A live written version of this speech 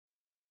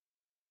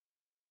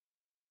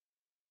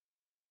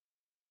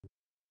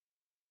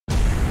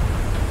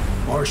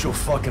martial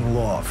fucking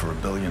law for 1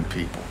 billion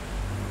people.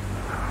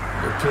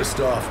 They're pissed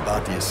off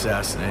about the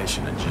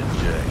assassination of Jin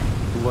Jay.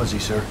 Who was he,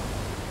 sir?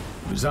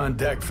 He was on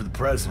deck for the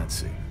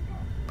presidency.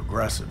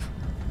 Progressive.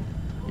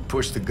 He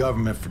pushed the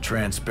government for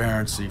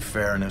transparency,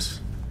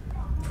 fairness,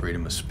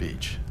 freedom of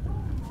speech.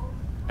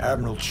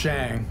 Admiral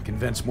Chang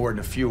convinced more than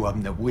a few of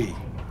them that we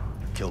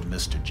killed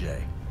Mr.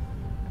 J.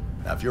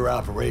 Now, if your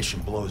operation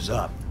blows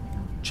up,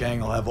 Chang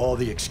will have all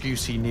the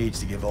excuse he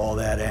needs to give all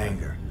that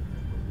anger,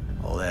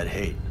 all that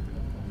hate,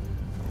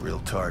 a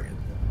real target.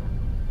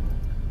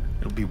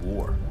 It'll be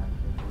war.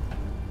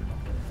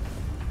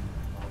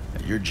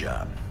 Now, your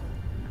job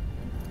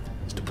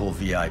is to pull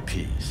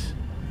VIPs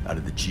out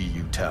of the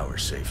GU tower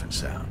safe and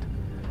sound.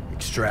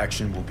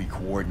 Extraction will be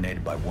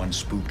coordinated by one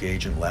spook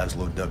agent,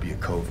 Laszlo W.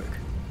 Kovic.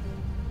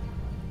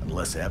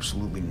 Unless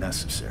absolutely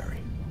necessary,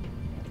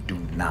 do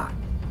not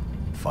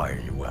fire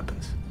your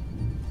weapons.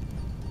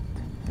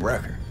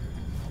 Wrecker.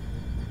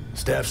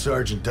 Staff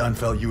Sergeant Dunn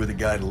felt you were the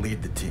guy to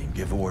lead the team,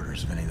 give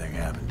orders if anything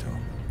happened to him.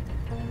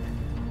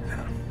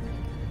 Now,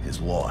 his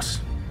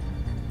loss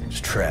is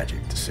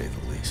tragic, to say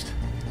the least.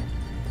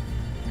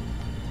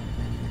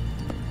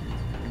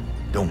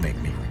 Don't make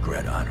me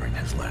regret honoring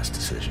his last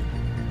decision.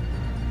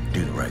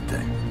 Do the right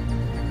thing.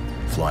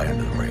 Fly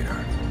under the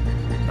radar.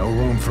 No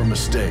room for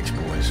mistakes,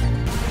 boys.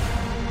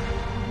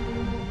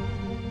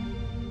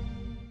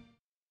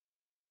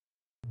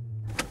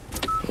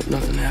 Hope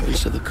nothing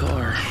happens to the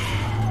car.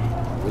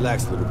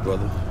 Relax, little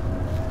brother.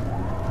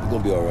 You're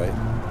gonna be all right.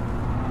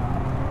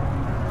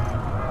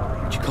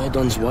 Did you call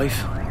Dunn's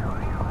wife?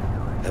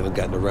 Haven't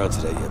gotten around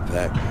to that yet,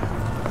 Pac.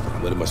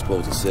 What am I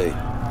supposed to say?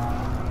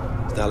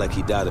 It's not like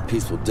he died a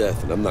peaceful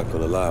death, and I'm not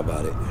gonna lie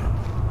about it.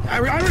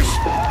 Irish!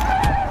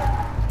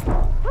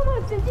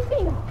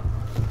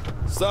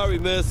 Sorry,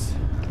 miss.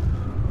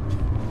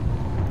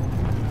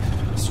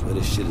 I swear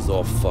this shit is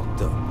all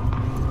fucked up.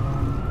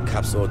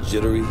 Cops all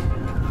jittery.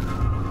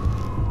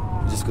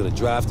 We're just gonna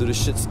drive through the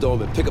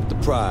shitstorm and pick up the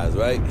prize,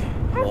 right?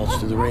 Waltz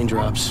through the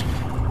raindrops.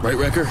 Right,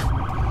 Wrecker?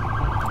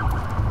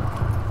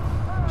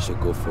 Should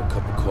go for a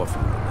cup of coffee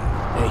right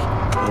now. Hey,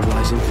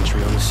 mobilize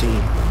infantry on the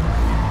scene.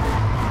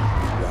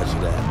 Roger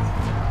that.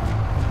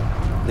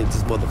 I think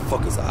these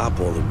motherfuckers are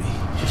eyeballing me.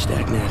 Just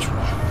act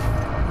natural.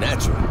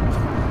 Natural?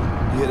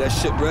 You hear that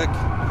shit, Wreck?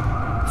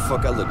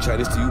 Fuck, I look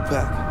Chinese to you,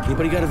 Pac?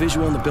 Anybody got a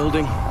visual on the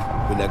building?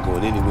 We're not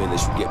going anywhere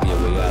unless you get me a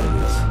way out of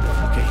this.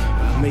 Okay,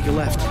 I'll make a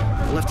left.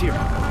 Left here.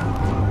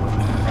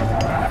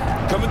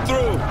 Coming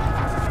through!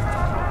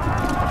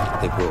 I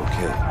think we're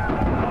okay.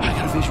 I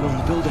got a visual on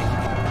the building.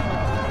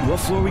 What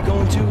floor are we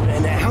going to?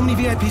 And how many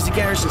VIPs did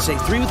Garrison say?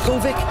 3 with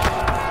Kovic?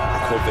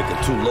 Kovic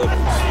and 2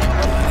 locals.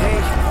 Hey,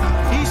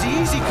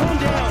 easy, calm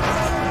down.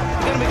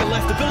 We gotta make a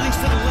left. The building's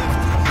to the left.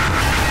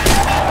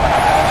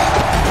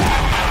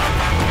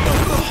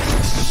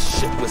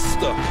 Shit, we're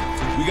stuck.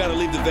 We gotta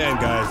leave the van,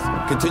 guys.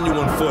 Continue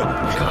on foot.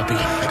 Copy.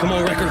 Come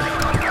on, Wrecker.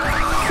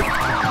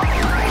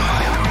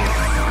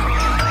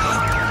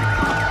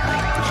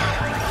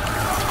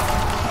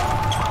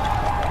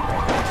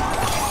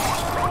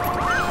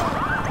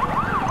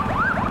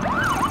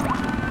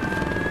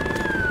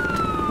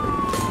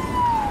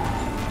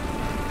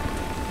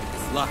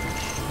 It's locked.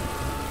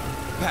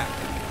 Pac.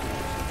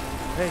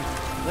 Hey,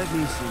 let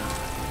me see.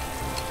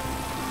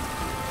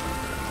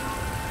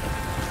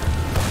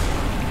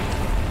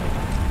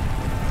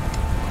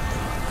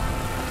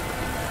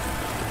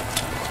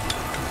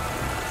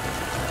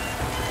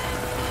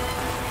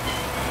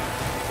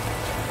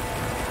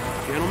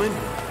 Gentlemen,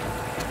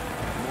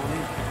 come on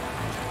in.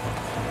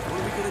 What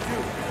are we gonna do?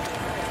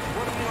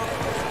 What are we all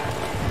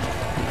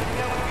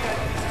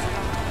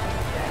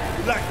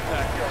Relax,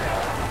 Pac.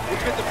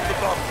 We'll get them to the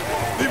bump.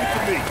 Leave it to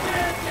me.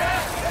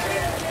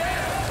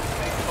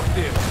 Up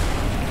there.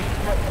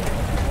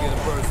 Get a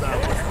bird's eye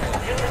view.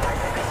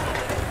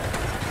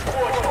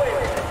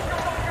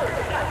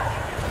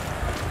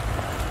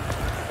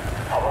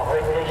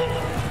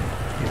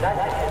 That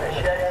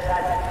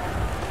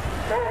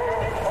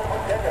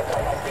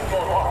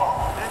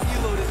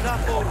helo does not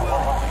bode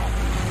well.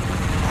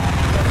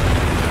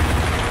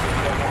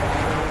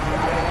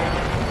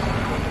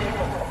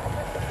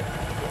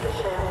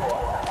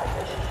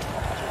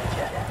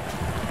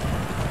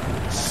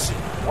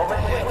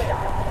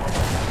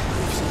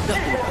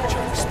 Nothing about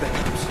Chinese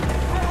specters.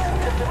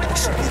 We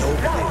should get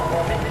over there.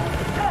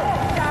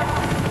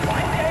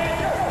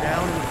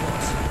 Down and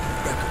across.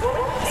 Wrecker,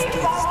 this gate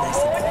is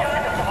nice and quiet.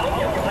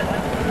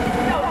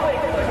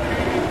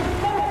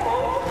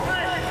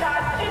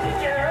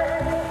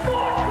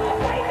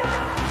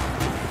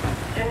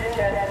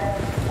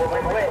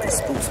 The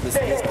spook's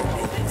missing his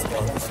domains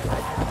on the sky.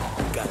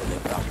 We gotta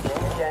let out.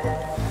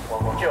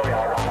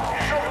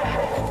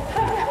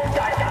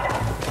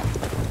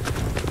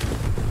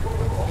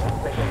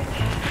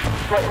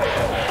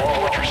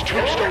 Fortress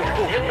Tombstone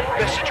full.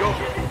 Message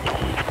over.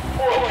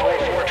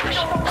 Oakland Fortress.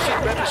 Sit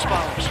rep as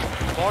follows.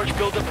 Large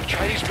buildup of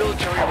Chinese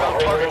military around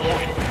target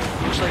point.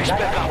 Looks like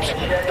spec ops.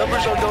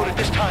 Numbers unknown at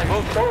this time.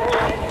 Over.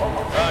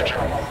 Roger.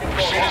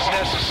 Proceed as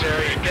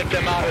necessary and get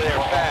them out of there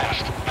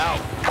fast. Out.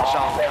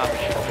 Solid copy.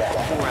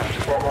 4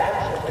 after.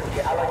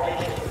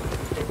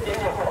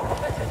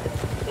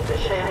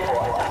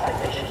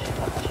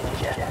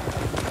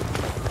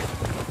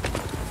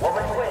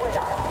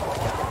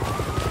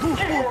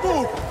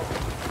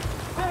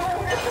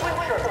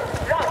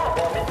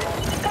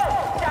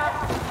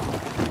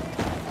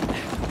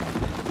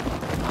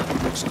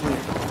 Looks clear.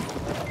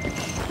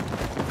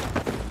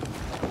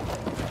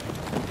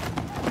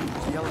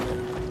 The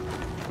elevator.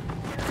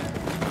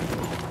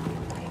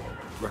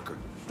 Wrecker,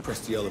 press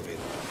the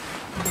elevator.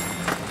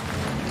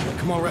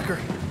 Come on, Wrecker.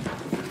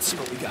 Let's see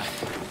what we got.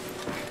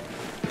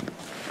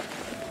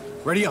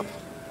 Ready up.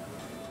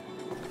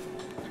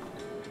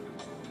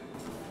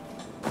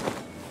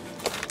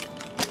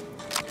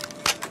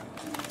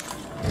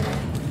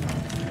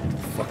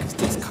 Fuck is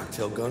this,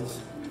 cocktail guns?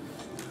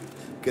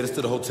 Get us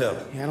to the hotel.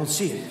 Yeah, I don't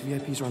see it.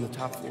 VIPs are on the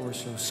top floor,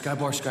 so Sky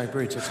Bar, Sky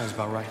Bridge, that sounds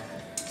about right.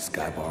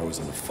 Sky Bar was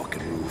on the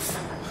fucking roof.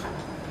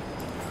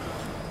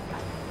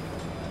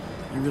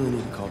 You really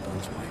need to call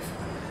Don's wife.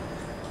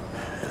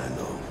 Yeah, I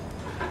know.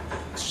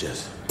 It's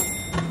just...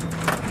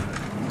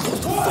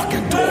 Close the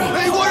fucking door!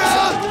 Hey, what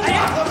up?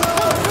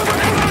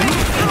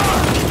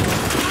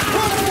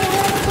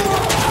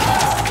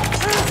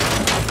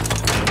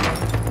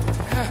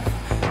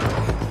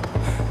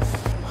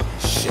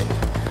 Shit. I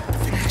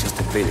think we just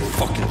invaded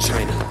fucking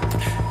China.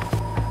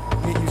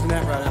 We ain't using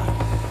that right out.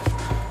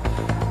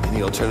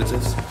 Any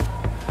alternatives?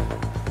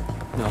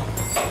 No.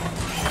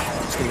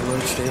 Stay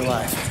alert, stay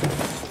alive.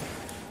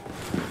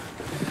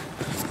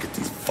 Let's get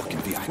these fucking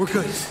VIPs. We're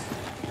good.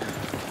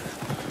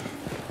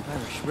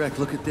 Irish, Wreck,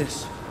 look at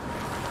this.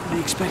 What are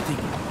you expecting?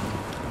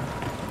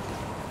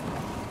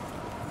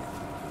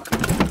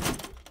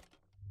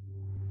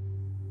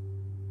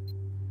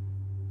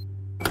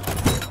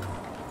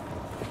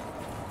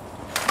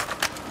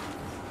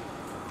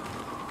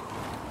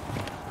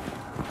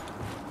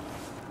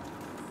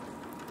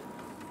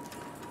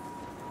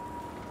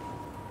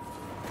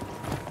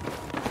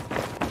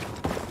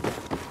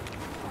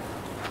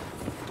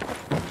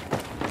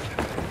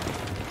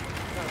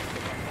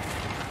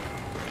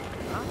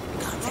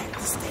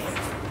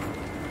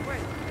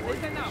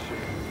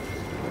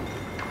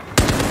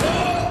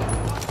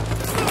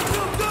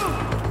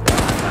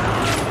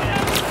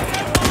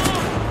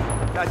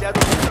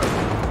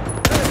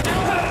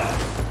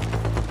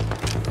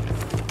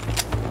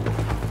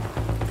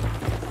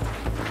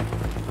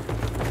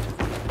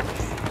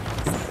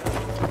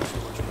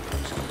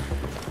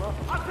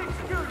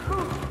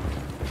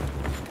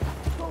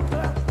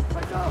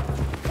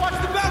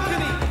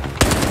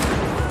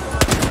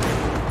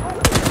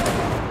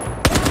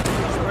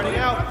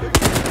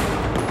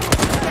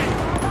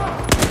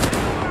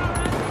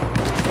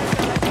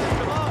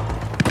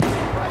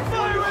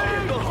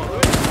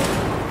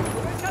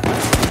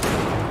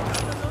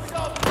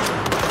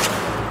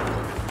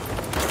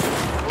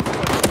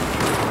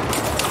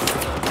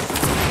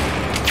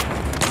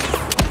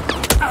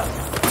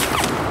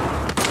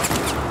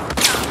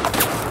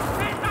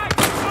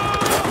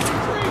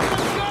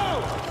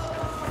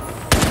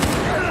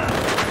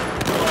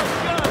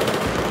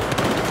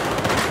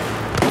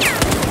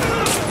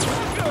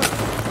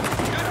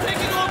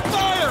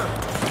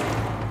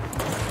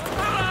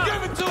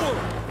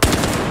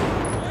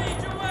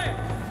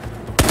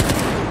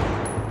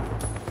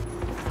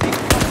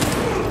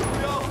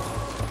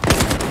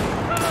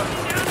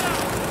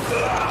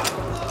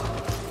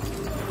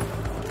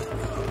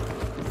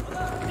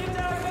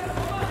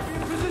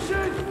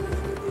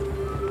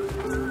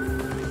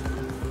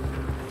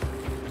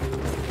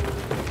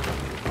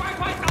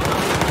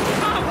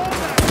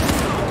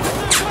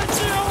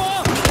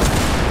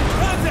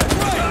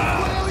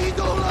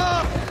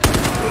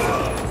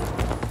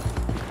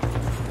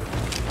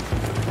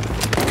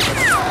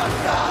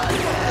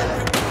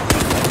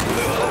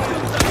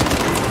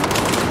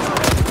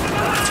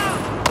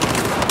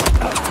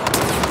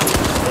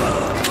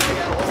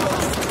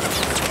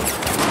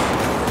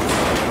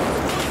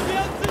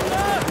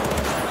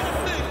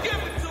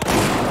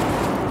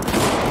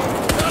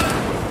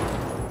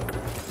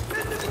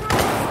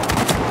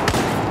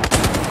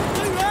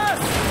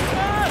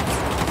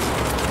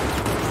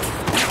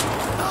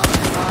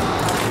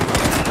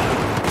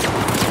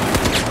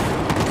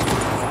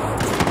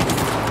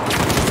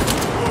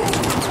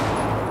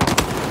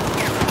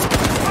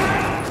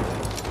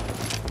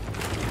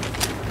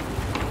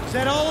 Is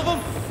that all of them?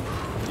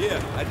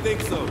 Yeah, I think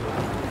so.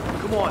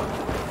 Come on.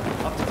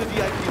 Up to the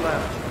VIP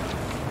lounge.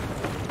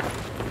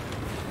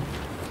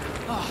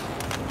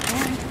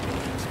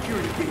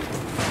 Security gate.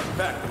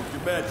 Back with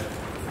your badge.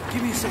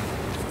 Give me a second.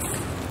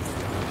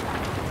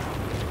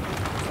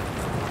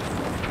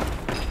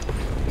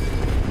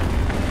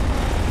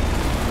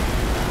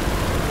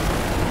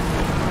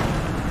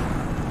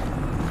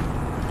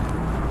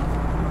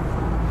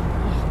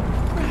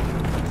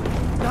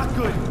 Not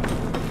good.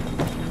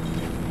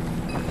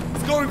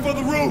 It's going for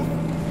the roof!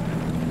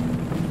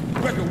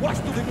 Wrecker, watch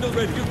the window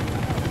radio.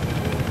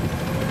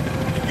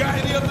 You got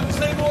any of them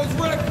same old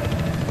wreck?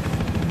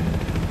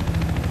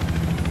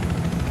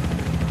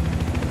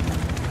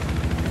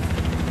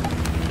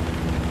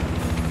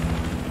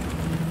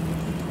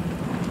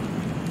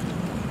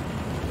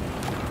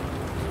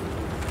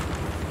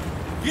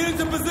 Get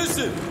into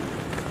position!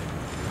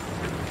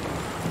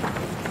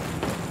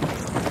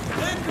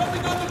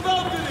 Incoming on the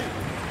balcony!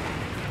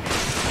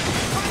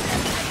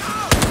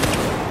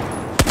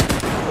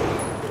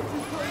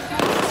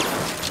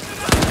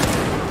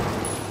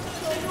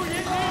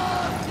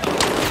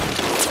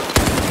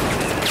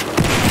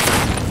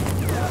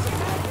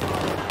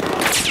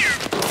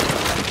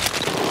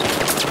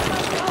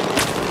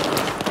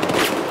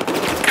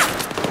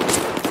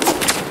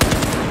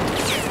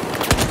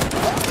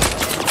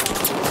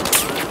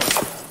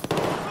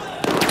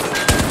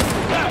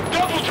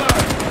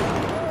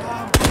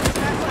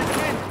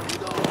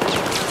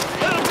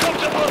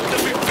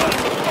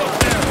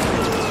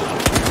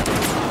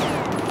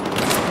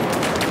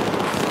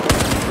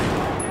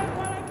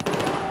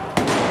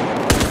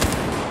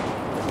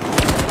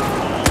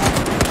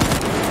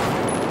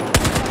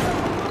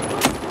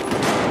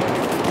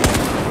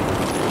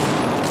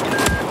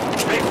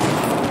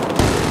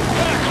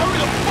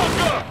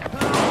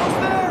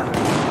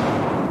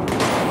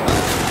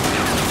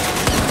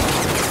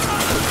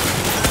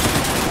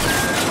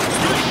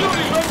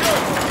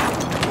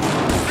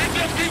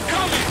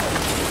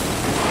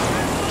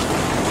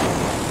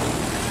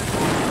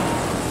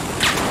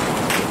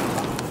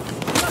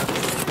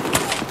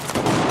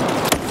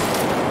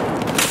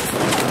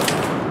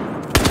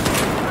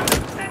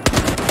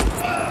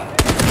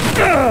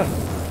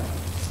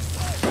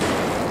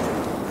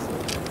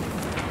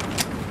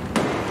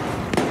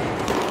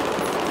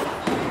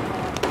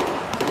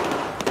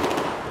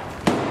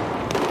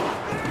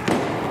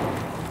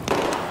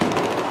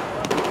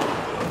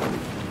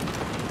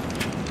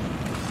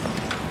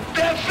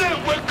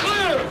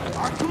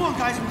 Come on,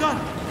 guys, I'm done.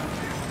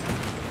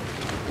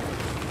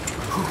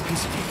 Whew,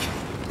 piece of cake.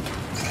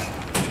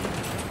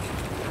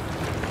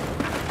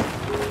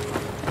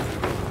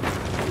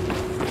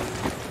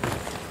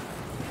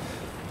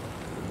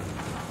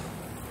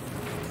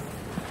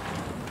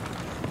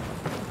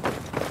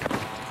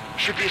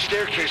 Should be a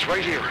staircase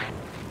right here.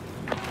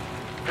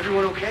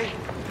 Everyone okay?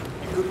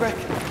 You good, Rick?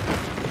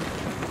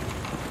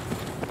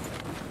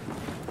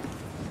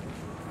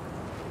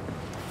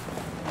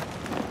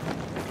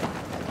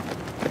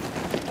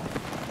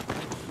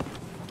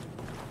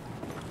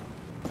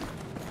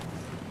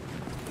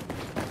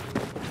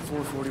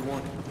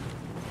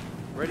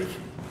 Ready?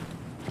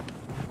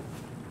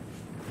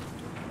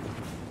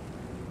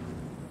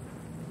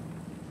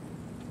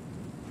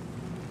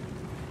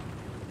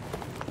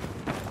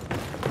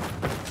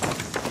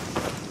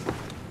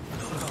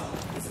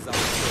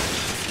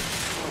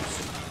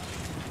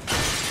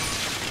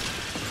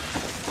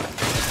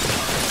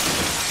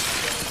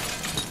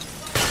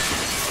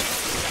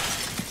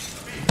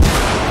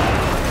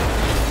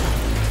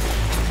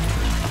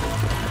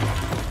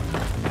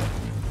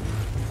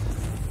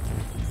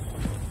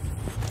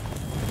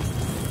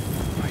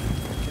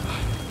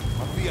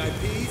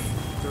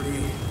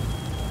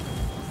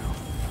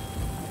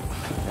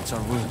 That's our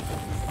room.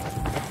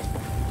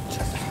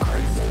 Just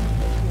crazy.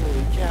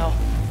 Holy cow.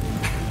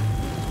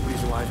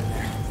 Nobody's alive in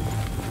there.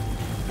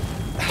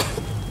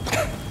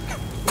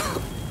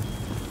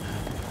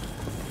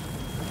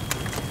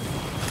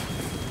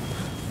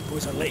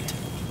 Boys are late. It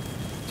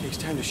takes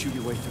time to shoot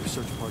your way through a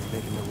search party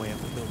making their way up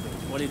the building.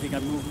 What do you think I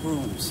moved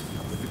rooms?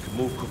 If you can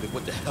move quickly,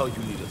 what the hell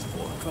you need us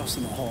for?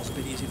 Crossing the hall's a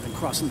bit easier than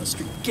crossing the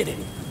street. Get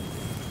in.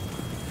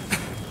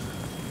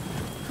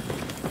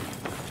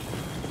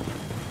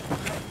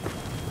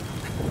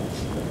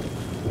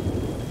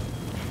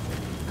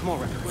 Come on,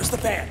 Recker. Where's the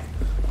van?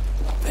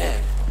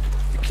 Man,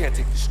 you can't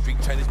take the street.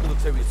 Chinese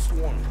military is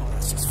swarming. Oh,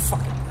 that's just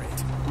fucking great.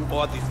 Who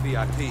are these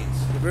VIPs?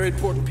 They're very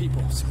important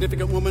people.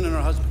 Significant woman and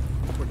her husband.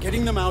 We're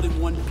getting them out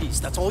in one piece.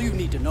 That's all you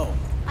need to know.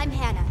 I'm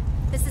Hannah.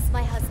 This is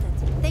my husband.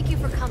 Thank you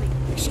for coming.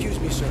 Excuse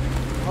me, sir.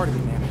 Pardon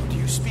me, ma'am. Do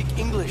you speak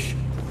English?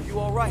 Are you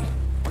all right?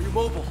 Are you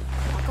mobile?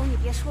 老公，你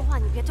别说话，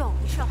你别动，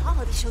你需要好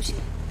好的休息。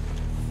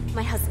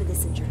My husband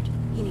is injured.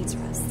 He needs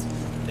rest.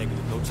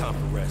 Negative, no time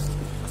for rest.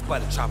 Let's buy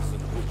the choppers in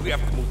the roof. We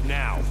have to move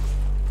now.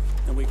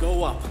 And we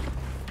go up.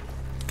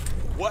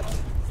 What?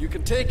 You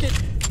can take it,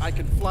 I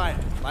can fly it.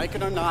 Like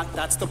it or not,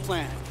 that's the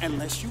plan.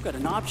 Unless you got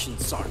an option,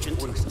 Sergeant.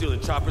 What, are we stealing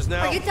choppers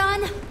now? Are you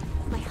done?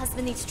 My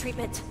husband needs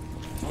treatment.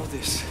 All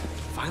this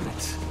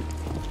violence.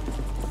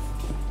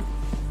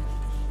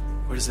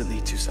 Where does it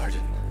lead to,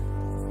 Sergeant?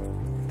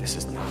 This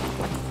is not...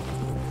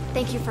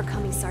 Thank you for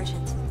coming,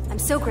 Sergeant. I'm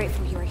so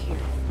grateful you are here.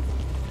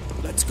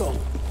 Let's go.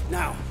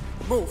 Now.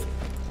 Move.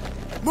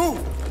 Move!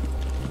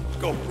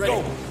 Go, Ready.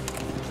 go.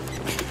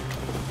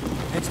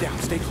 Heads down,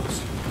 stay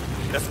close.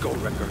 Let's go,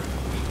 Wrecker.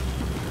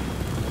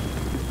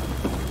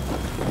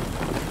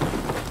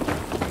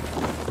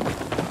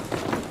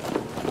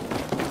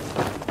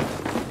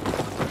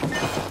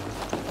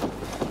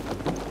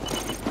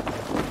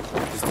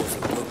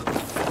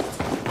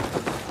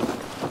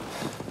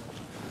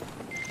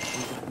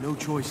 No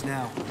choice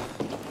now.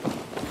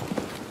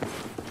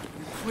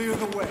 Clear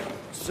the way.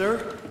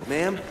 Sir,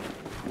 ma'am,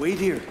 wait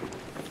here.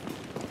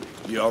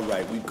 Yeah, all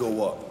right, we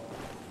go up.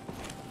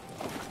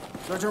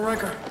 Sergeant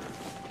Riker,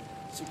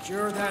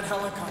 secure that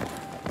helicopter.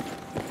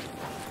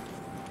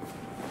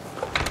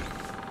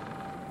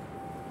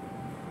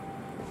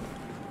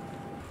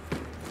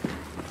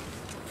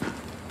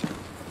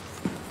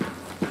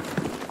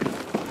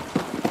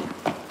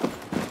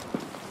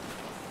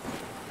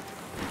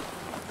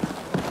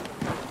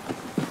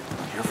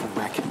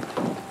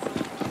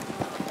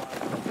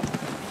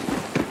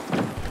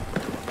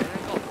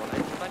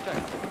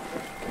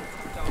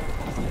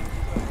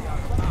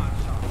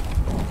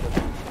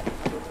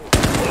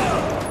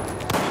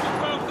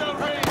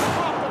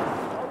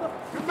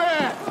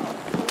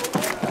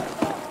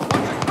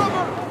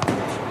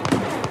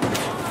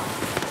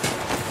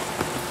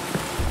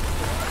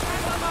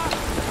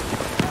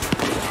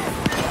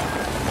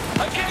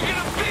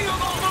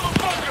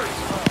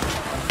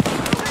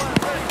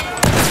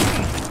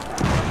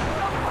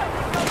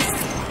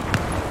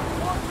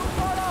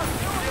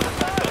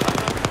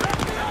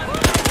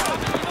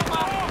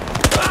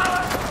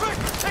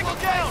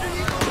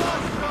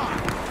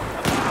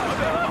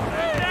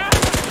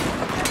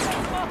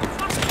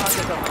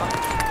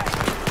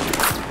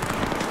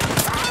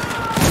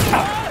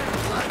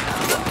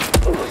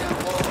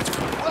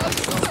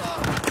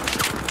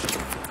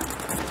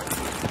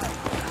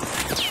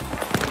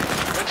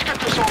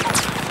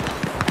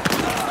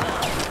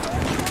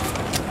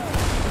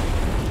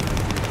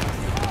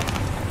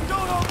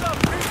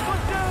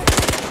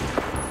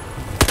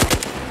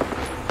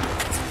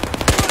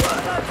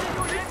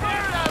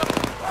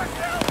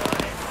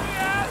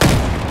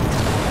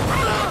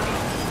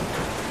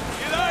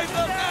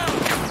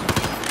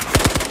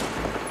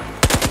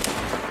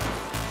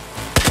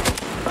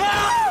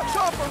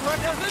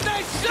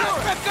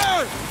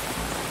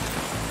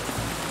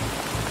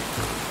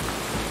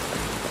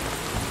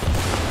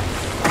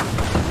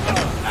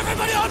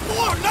 Everybody on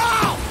board,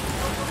 now!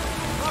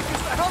 Marcus,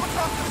 the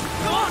helicopter!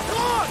 Go on, go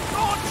on!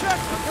 Go on, check!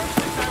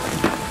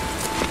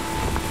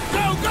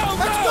 Go, go, go!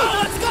 Let's go,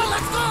 let's go,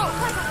 let's go!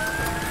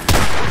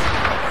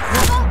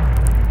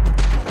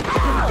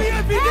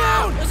 VIP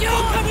down! Let's go!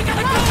 We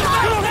gotta go!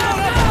 Go!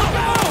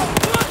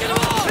 Look at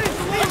all!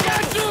 I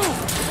got you!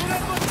 Don't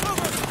have much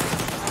cover!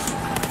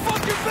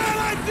 Fucking bad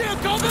idea,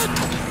 Corbin!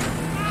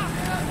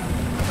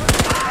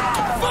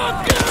 Fuck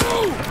you!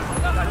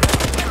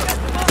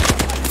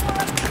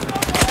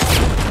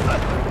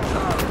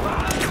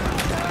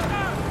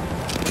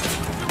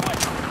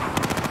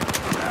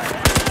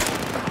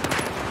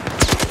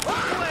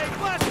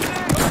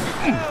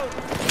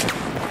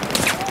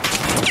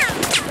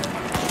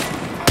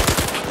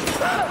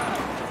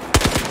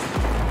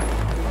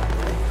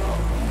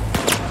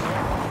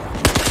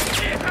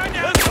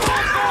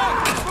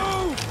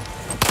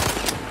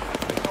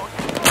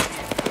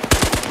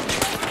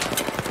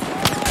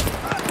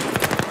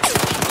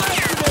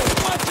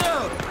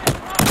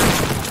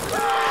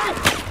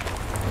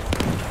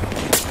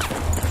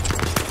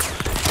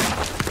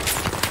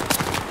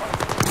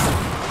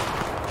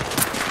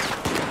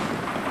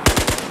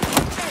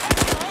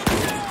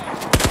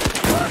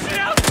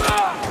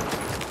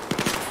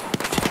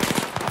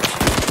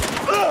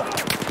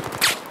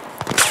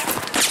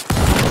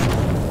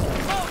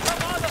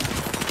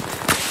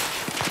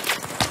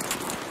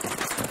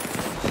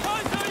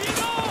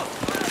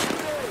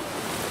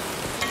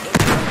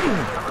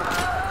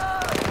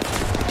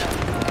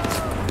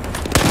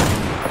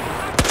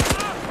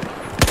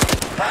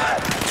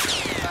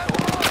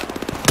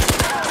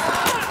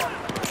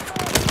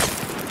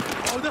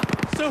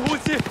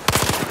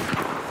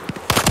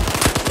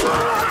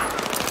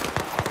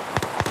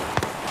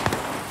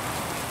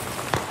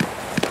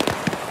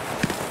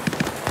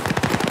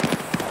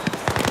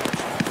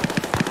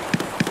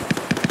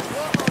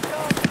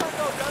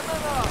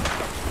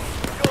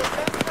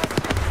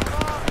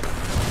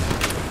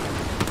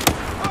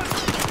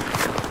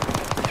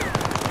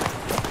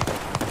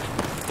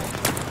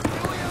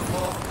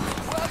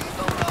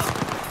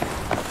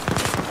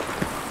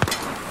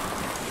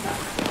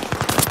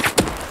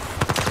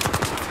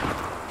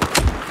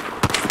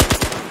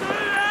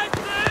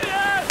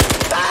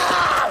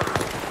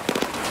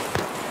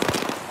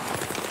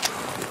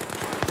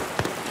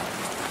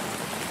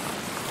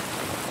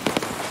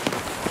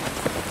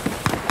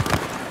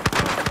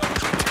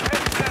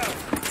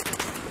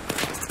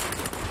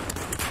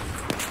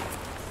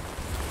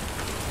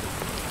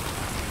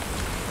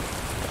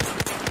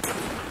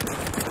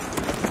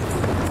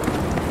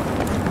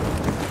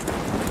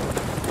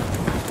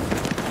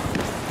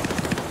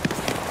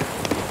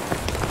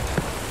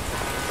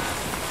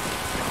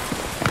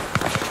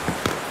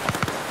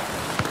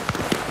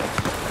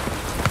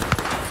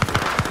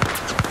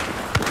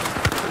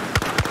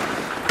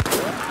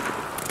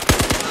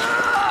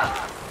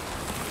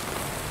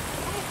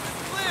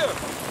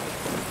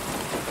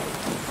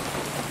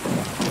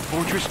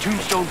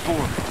 Tombstone 4.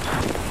 Go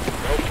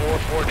 4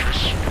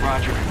 Fortress.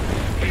 Roger.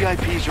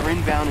 VIPs are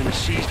inbound in a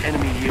seized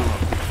enemy helo.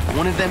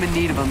 One of them in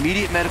need of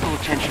immediate medical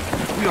attention.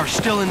 We are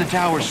still in the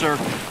tower, sir.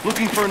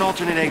 Looking for an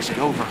alternate exit.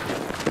 Over.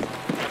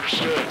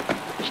 Understood.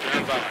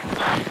 Stand by.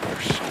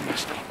 They're so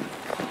misty.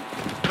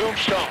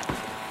 Tombstone,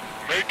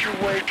 make your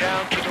way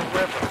down to the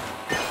river.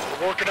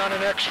 We're working on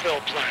an exfil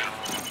plan.